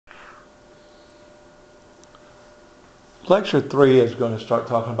lecture 3 is going to start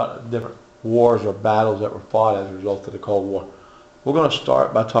talking about the different wars or battles that were fought as a result of the Cold War. We're going to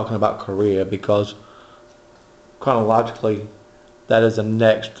start by talking about Korea because chronologically that is the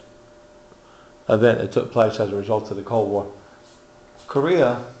next event that took place as a result of the Cold War.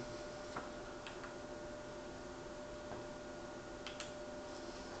 Korea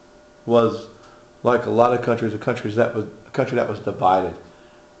was, like a lot of countries, a country that was divided.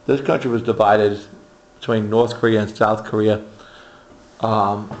 This country was divided between North Korea and South Korea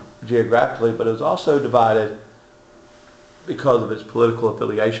geographically, but it was also divided because of its political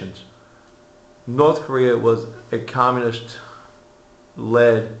affiliations. North Korea was a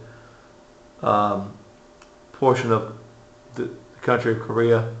communist-led portion of the country of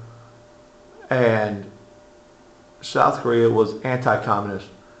Korea, and South Korea was anti-communist.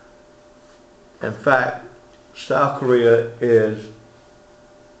 In fact, South Korea is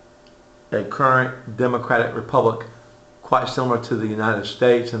a current democratic republic, quite similar to the United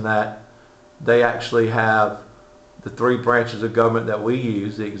States in that they actually have the three branches of government that we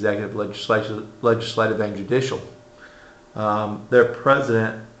use: the executive, legislative, and judicial. Their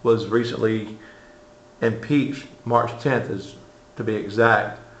president was recently impeached, March 10th to be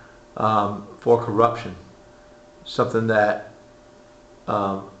exact, for corruption, something that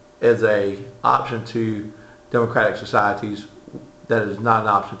is an option to democratic societies that is not an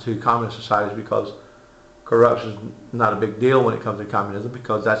option to communist societies, because corruption is not a big deal when it comes to communism,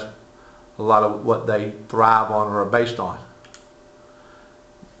 because that's a lot of what they thrive on or are based on.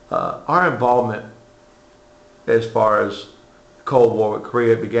 Our involvement as far as the Cold War with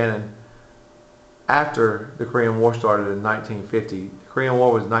Korea began after the Korean War started in 1950. The Korean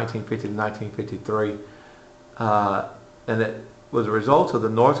War was 1950 to 1953, and it was a result of the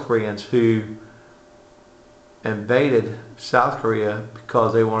North Koreans who invaded South Korea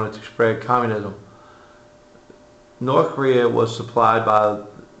because they wanted to spread communism. North Korea was supplied by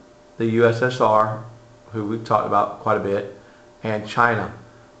the USSR, who we've talked about quite a bit, and China.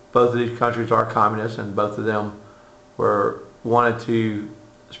 Both of these countries are communists, and both of them wanted to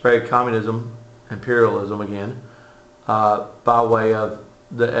spread communism, imperialism again, by way of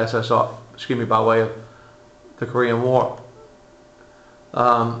the SSR, by way of the Korean War.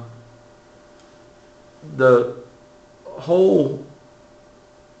 The whole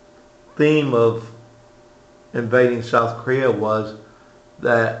theme of invading South Korea was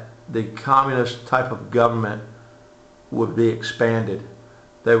that the communist type of government would be expanded.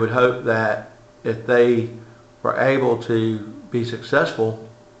 They would hope that if they were able to be successful,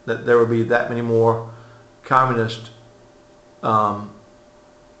 that there would be that many more communist followers.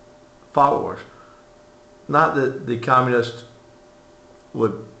 Not that the communists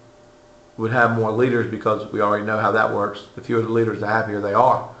would have more leaders, because we already know how that works. The fewer the leaders, the happier they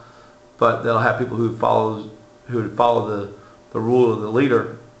are. But they'll have people who would follow the rule of the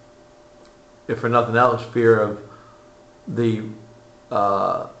leader, if for nothing else, fear of the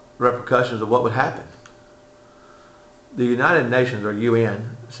repercussions of what would happen. The United Nations, or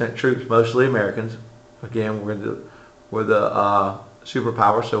UN, sent troops, mostly Americans. Again, we're the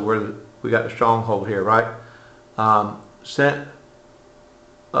superpower, so we got the stronghold here, right? Sent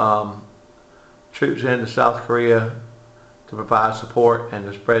troops into South Korea to provide support and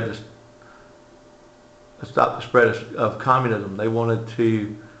to stop the spread of communism. They wanted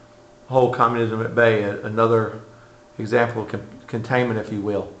to hold communism at bay. Another example of containment, if you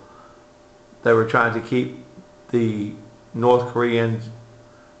will. They were trying to keep the North Koreans,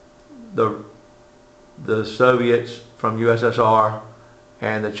 the Soviets from USSR,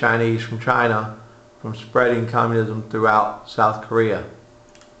 and the Chinese from China from spreading communism throughout South Korea.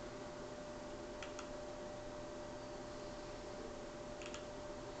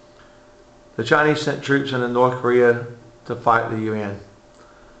 The Chinese sent troops into North Korea to fight the UN.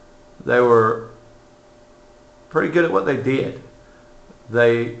 They were pretty good at what they did.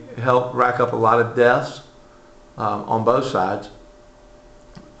 They helped rack up a lot of deaths on both sides,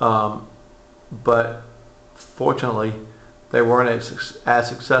 but fortunately they weren't as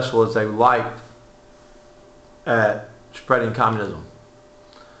successful as they liked at spreading communism.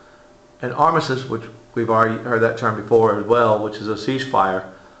 An armistice, which we've already heard that term before as well, which is a ceasefire,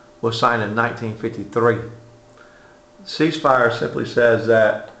 was signed in 1953. Ceasefire simply says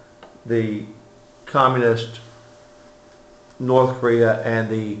that the communist North Korea and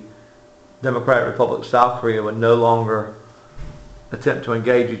the Democratic Republic of South Korea would no longer attempt to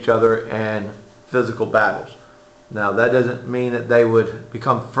engage each other in physical battles. Now, that doesn't mean that they would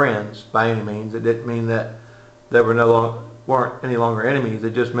become friends by any means. It didn't mean that they weren't any longer enemies.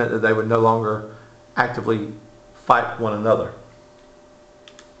 It just meant that they would no longer actively fight one another.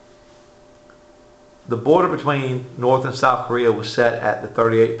 the border between North and South Korea was set at the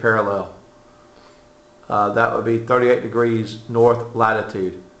 38th parallel. That would be 38 degrees north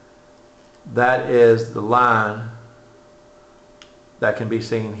latitude. That is the line that can be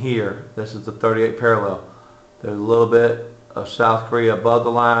seen here. This is the 38th parallel. There's a little bit of South Korea above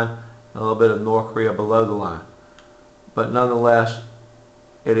the line and a little bit of North Korea below the line. But nonetheless,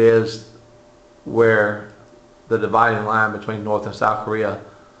 it is where the dividing line between North and South Korea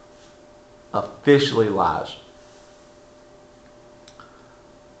officially lies.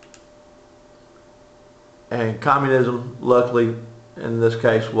 And communism, luckily, in this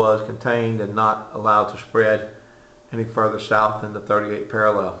case, was contained and not allowed to spread any further south than the 38th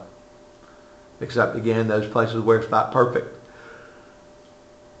parallel. Except, again, those places where it's not perfect.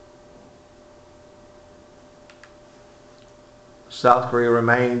 South Korea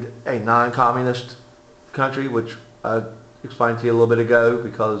remained a non-communist country, which I explained to you a little bit ago,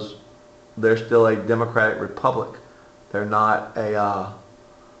 because they're still a democratic republic. They're not a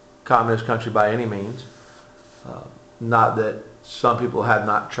communist country by any means. Not that some people have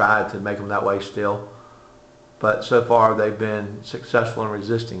not tried to make them that way still, but so far they've been successful in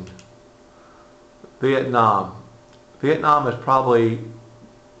resisting. Vietnam. Vietnam is probably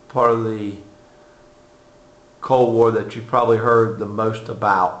part of the Cold War that you probably heard the most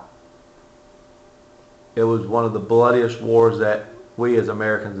about. It was one of the bloodiest wars that we as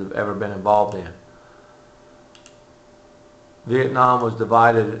Americans have ever been involved in. Vietnam was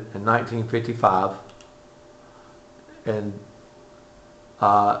divided in 1955 and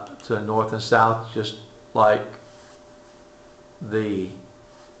to north and south, just like the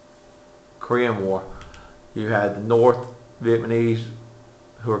Korean War. You had the North Vietnamese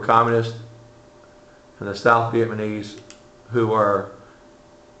who were communist and the South Vietnamese who were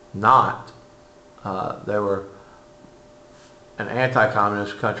not. They were an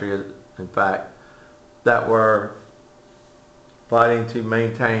anti-communist country, in fact, that were fighting to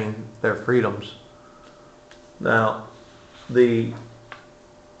maintain their freedoms. Now, the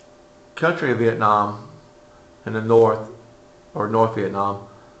country of Vietnam in the north, or North Vietnam,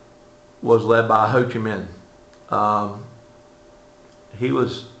 was led by Ho Chi Minh. He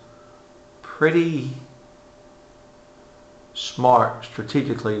was pretty smart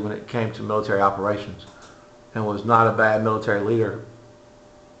strategically when it came to military operations, and was not a bad military leader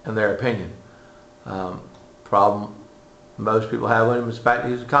in their opinion. Problem most people have with him is the fact that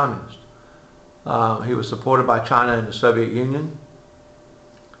he was a communist. He was supported by China and the Soviet Union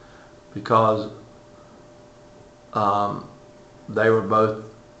because they were both,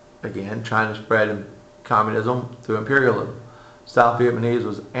 again, trying to spread communism through imperialism. South Vietnamese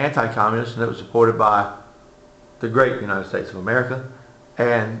was anti-communist, and it was supported by the great United States of America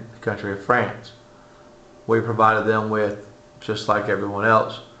and the country of France. We provided them with, just like everyone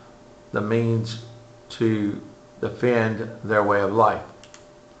else, the means to defend their way of life.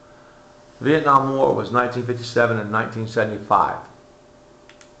 The Vietnam War was 1957 and 1975.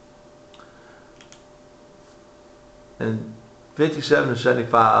 In 57 and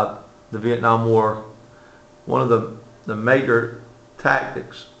 75, the Vietnam War, one of the major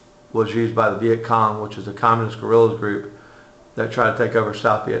tactics was used by the Viet Cong, which is a communist guerrilla group that tried to take over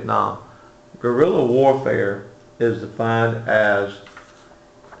South Vietnam. Guerrilla warfare is defined as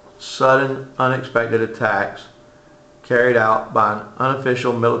sudden, unexpected attacks carried out by an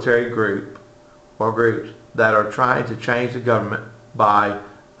unofficial military group or groups that are trying to change the government by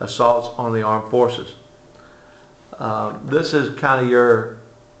assaults on the armed forces. This is kind of your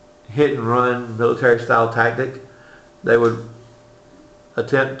hit and run military style tactic. They would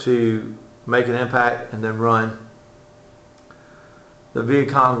attempt to make an impact and then run. The Viet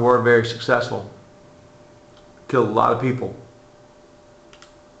Cong were very successful. Killed a lot of people.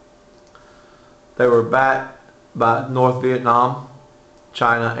 They were backed by North Vietnam,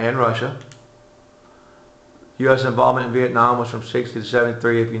 China, and Russia. U.S. involvement in Vietnam was from 60 to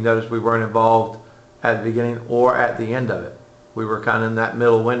 73. If you notice, we weren't involved at the beginning or at the end of it. We were kind of in that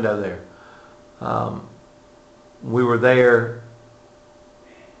middle window there. We were there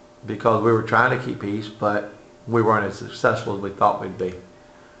because we were trying to keep peace, but we weren't as successful as we thought we'd be.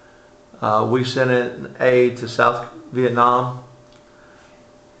 We sent in aid to South Vietnam.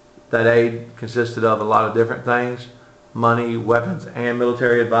 That aid consisted of a lot of different things: money, weapons, and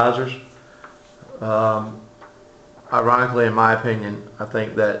military advisors. Ironically, in my opinion, I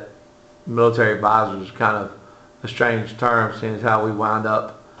think that military advisors is kind of a strange term, seeing as how we wound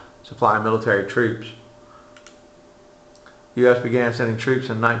up supplying military troops. The U.S. began sending troops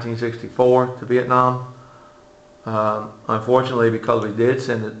in 1964 to Vietnam. Unfortunately, because we did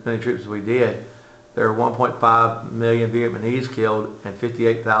send as many troops as we did, there were 1.5 million Vietnamese killed and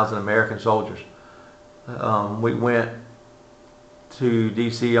 58,000 American soldiers. we went to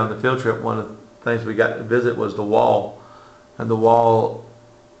D.C. on the field trip. One of the things we got to visit was the wall, and the wall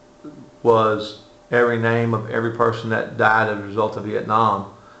was every name of every person that died as a result of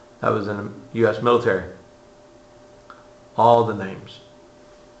Vietnam that was in the U.S. military. All the names.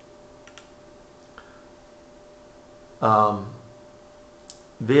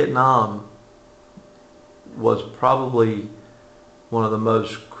 Vietnam was probably one of the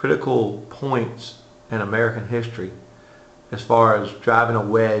most critical points in American history as far as driving a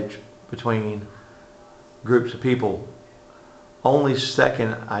wedge between groups of people. Only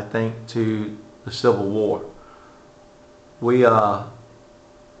second, I think, to the Civil War. We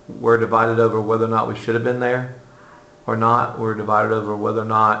were divided over whether or not we should have been there or not. We were divided over whether or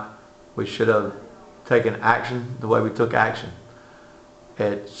not we should have taken action the way we took action.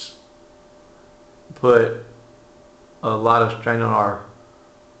 It's put a lot of strain on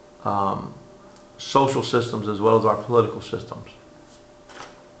our social systems as well as our political systems.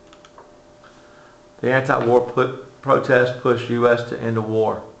 The anti-war protest pushed U.S. to end the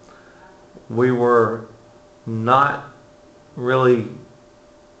war. We were not really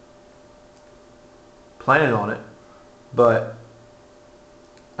planning on it, but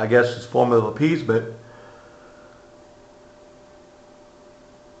I guess it's a form of appeasement.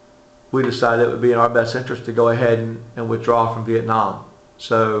 We decided it would be in our best interest to go ahead and withdraw from Vietnam.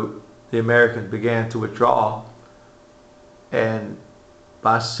 So the Americans began to withdraw, and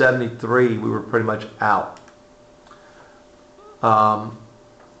by 73 we were pretty much out.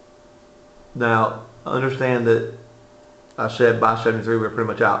 Now understand that I said by 73 we were pretty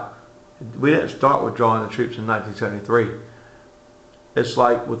much out. We didn't start withdrawing the troops in 1973. It's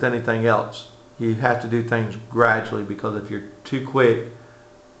like with anything else. You have to do things gradually, because if you're too quick,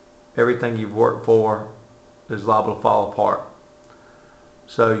 everything you've worked for is liable to fall apart.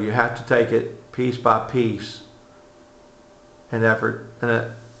 So you have to take it piece by piece in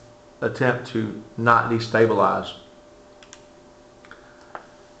an attempt to not destabilize.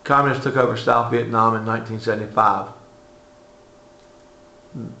 Communists took over South Vietnam in 1975.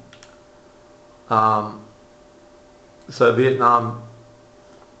 So Vietnam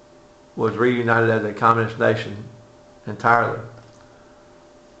was reunited as a communist nation entirely.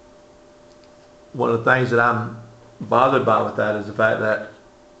 One of the things that I'm bothered by with that is the fact that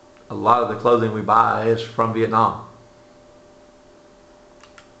a lot of the clothing we buy is from Vietnam.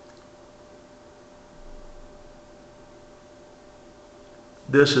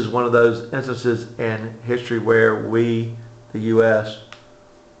 This is one of those instances in history where we, the U.S.,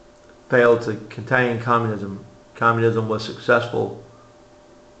 failed to contain communism. Communism was successful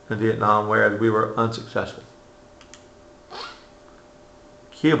in Vietnam, whereas we were unsuccessful.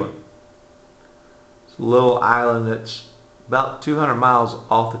 Cuba. It's a little island that's about 200 miles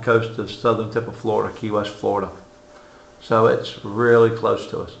off the coast of the southern tip of Florida, Key West, Florida. So it's really close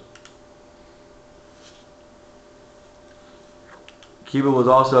to us. Cuba was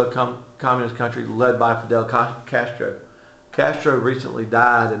also a communist country led by Fidel Castro. Castro recently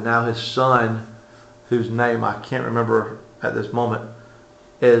died, and now his son, whose name I can't remember at this moment,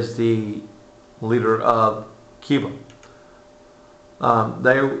 is the leader of Cuba.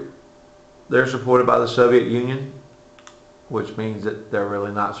 They're supported by the Soviet Union, which means that they're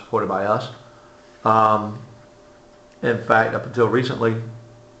really not supported by us. In fact, up until recently,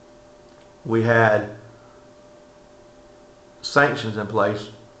 we had sanctions in place,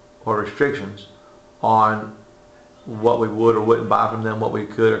 or restrictions on what we would or wouldn't buy from them, what we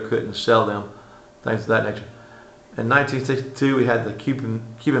could or couldn't sell them, things of that nature. In 1962, we had the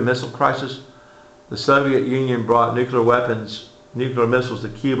Cuban Missile Crisis. The Soviet Union brought nuclear missiles to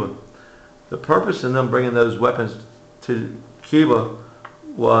Cuba. The purpose in them bringing those weapons to Cuba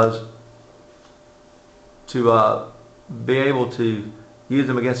was to be able to use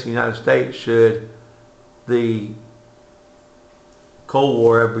them against the United States should the Cold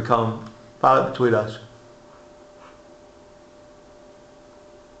War have become violent between us.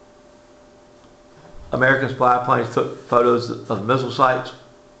 American spy planes took photos of missile sites,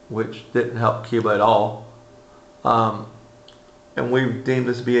 which didn't help Cuba at all. And we deemed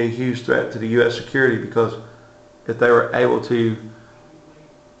this to be a huge threat to the U.S. security, because if they were able to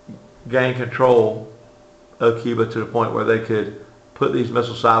gain control of Cuba to the point where they could put these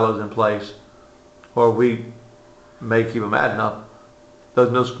missile silos in place, or we made Cuba mad enough, those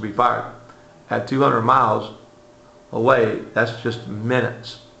missiles could be fired. At 200 miles away, that's just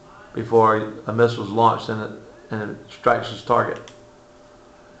minutes before a missile is launched and it strikes its target.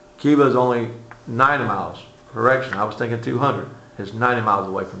 Cuba is only 90 miles. Correction, I was thinking 200. It's 90 miles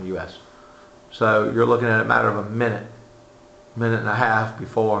away from the U.S. So you're looking at a matter of a minute and a half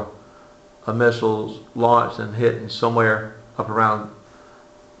before of missiles launched and hitting somewhere up around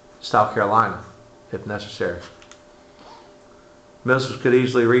South Carolina, if necessary. Missiles could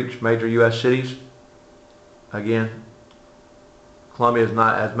easily reach major U.S. cities. Again, Columbia is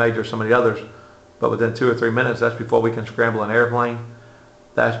not as major as some of the others, but within 2 or 3 minutes, that's before we can scramble an airplane.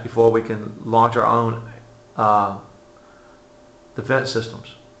 That's before we can launch our own defense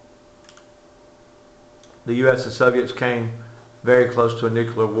systems. The U.S. and Soviets came very close to a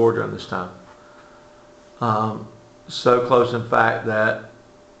nuclear war during this time. So close, in fact, that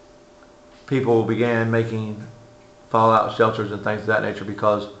people began making fallout shelters and things of that nature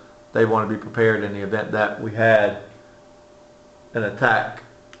because they wanted to be prepared in the event that we had an attack.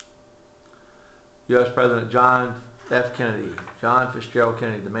 U.S. President John Fitzgerald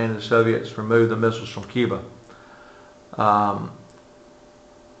Kennedy, demanded the Soviets remove the missiles from Cuba.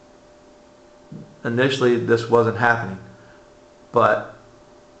 Initially, this wasn't happening, but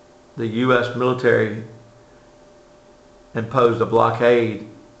the U.S. military imposed a blockade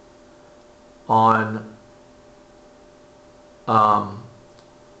on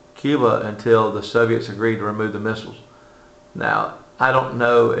Cuba until the Soviets agreed to remove the missiles. Now, I don't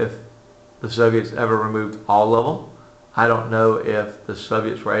know if the Soviets ever removed all of them. I don't know if the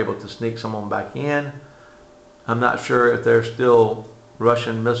Soviets were able to sneak someone back in. I'm not sure if there's still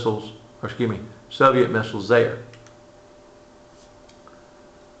Russian missiles, or excuse me, Soviet missiles there.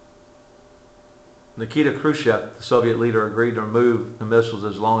 Nikita Khrushchev, the Soviet leader, agreed to remove the missiles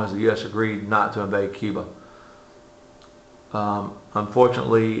as long as the U.S. agreed not to invade Cuba.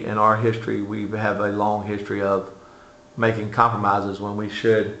 Unfortunately, in our history, we have a long history of making compromises when we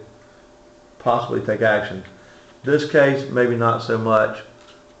should possibly take action. This case, maybe not so much,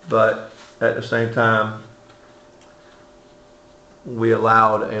 but at the same time, we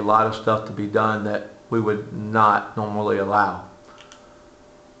allowed a lot of stuff to be done that we would not normally allow.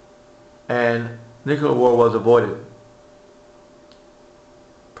 And nuclear war was avoided.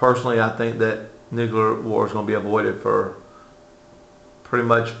 Personally, I think that nuclear war is going to be avoided for pretty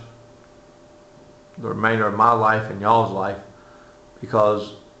much the remainder of my life and y'all's life,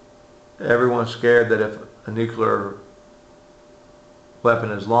 because everyone's scared that if a nuclear weapon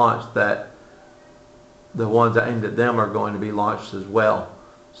is launched, that the ones aimed at them are going to be launched as well.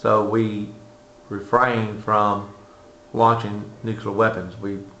 So we refrain from launching nuclear weapons.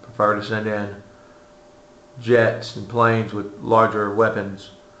 We prefer to send in jets and planes with larger weapons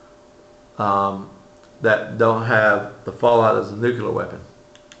that don't have the fallout as a nuclear weapon.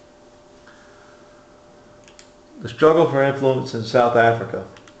 The struggle for influence in South Africa.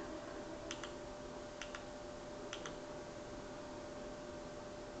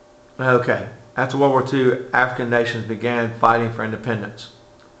 Okay, after World War II, African nations began fighting for independence.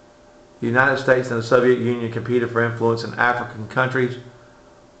 The United States and the Soviet Union competed for influence in African countries.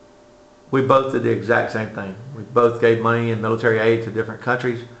 We both did the exact same thing. We both gave money and military aid to different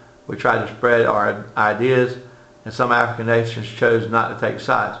countries. We tried to spread our ideas, and some African nations chose not to take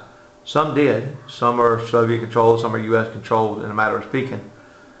sides. Some did. Some are Soviet controlled, some are US controlled in a matter of speaking.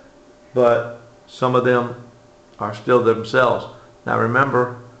 But some of them are still themselves. Now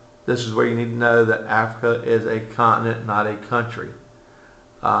remember, this is where you need to know that Africa is a continent, not a country.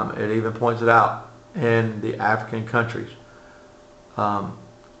 It even points it out in the African countries.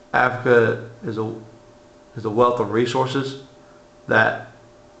 Africa is a wealth of resources that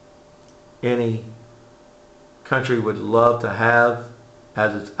any country would love to have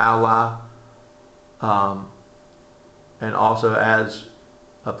as its ally, and also as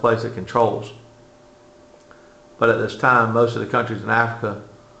a place it controls. But at this time, most of the countries in Africa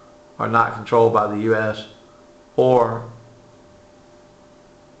are not controlled by the U.S. or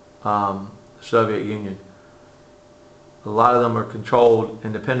the Soviet Union. A lot of them are controlled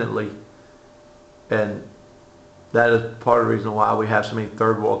independently, and that is part of the reason why we have so many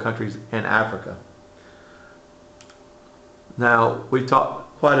third world countries in Africa. Now, we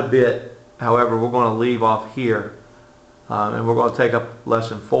talked quite a bit, however, we're going to leave off here, and we're going to take up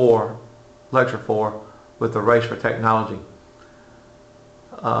lecture 4, with the race for technology.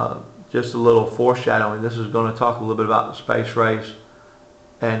 Just a little foreshadowing, this is going to talk a little bit about the space race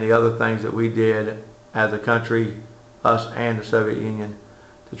and the other things that we did as a country, us and the Soviet Union,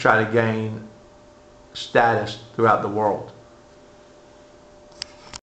 to try to gain status throughout the world.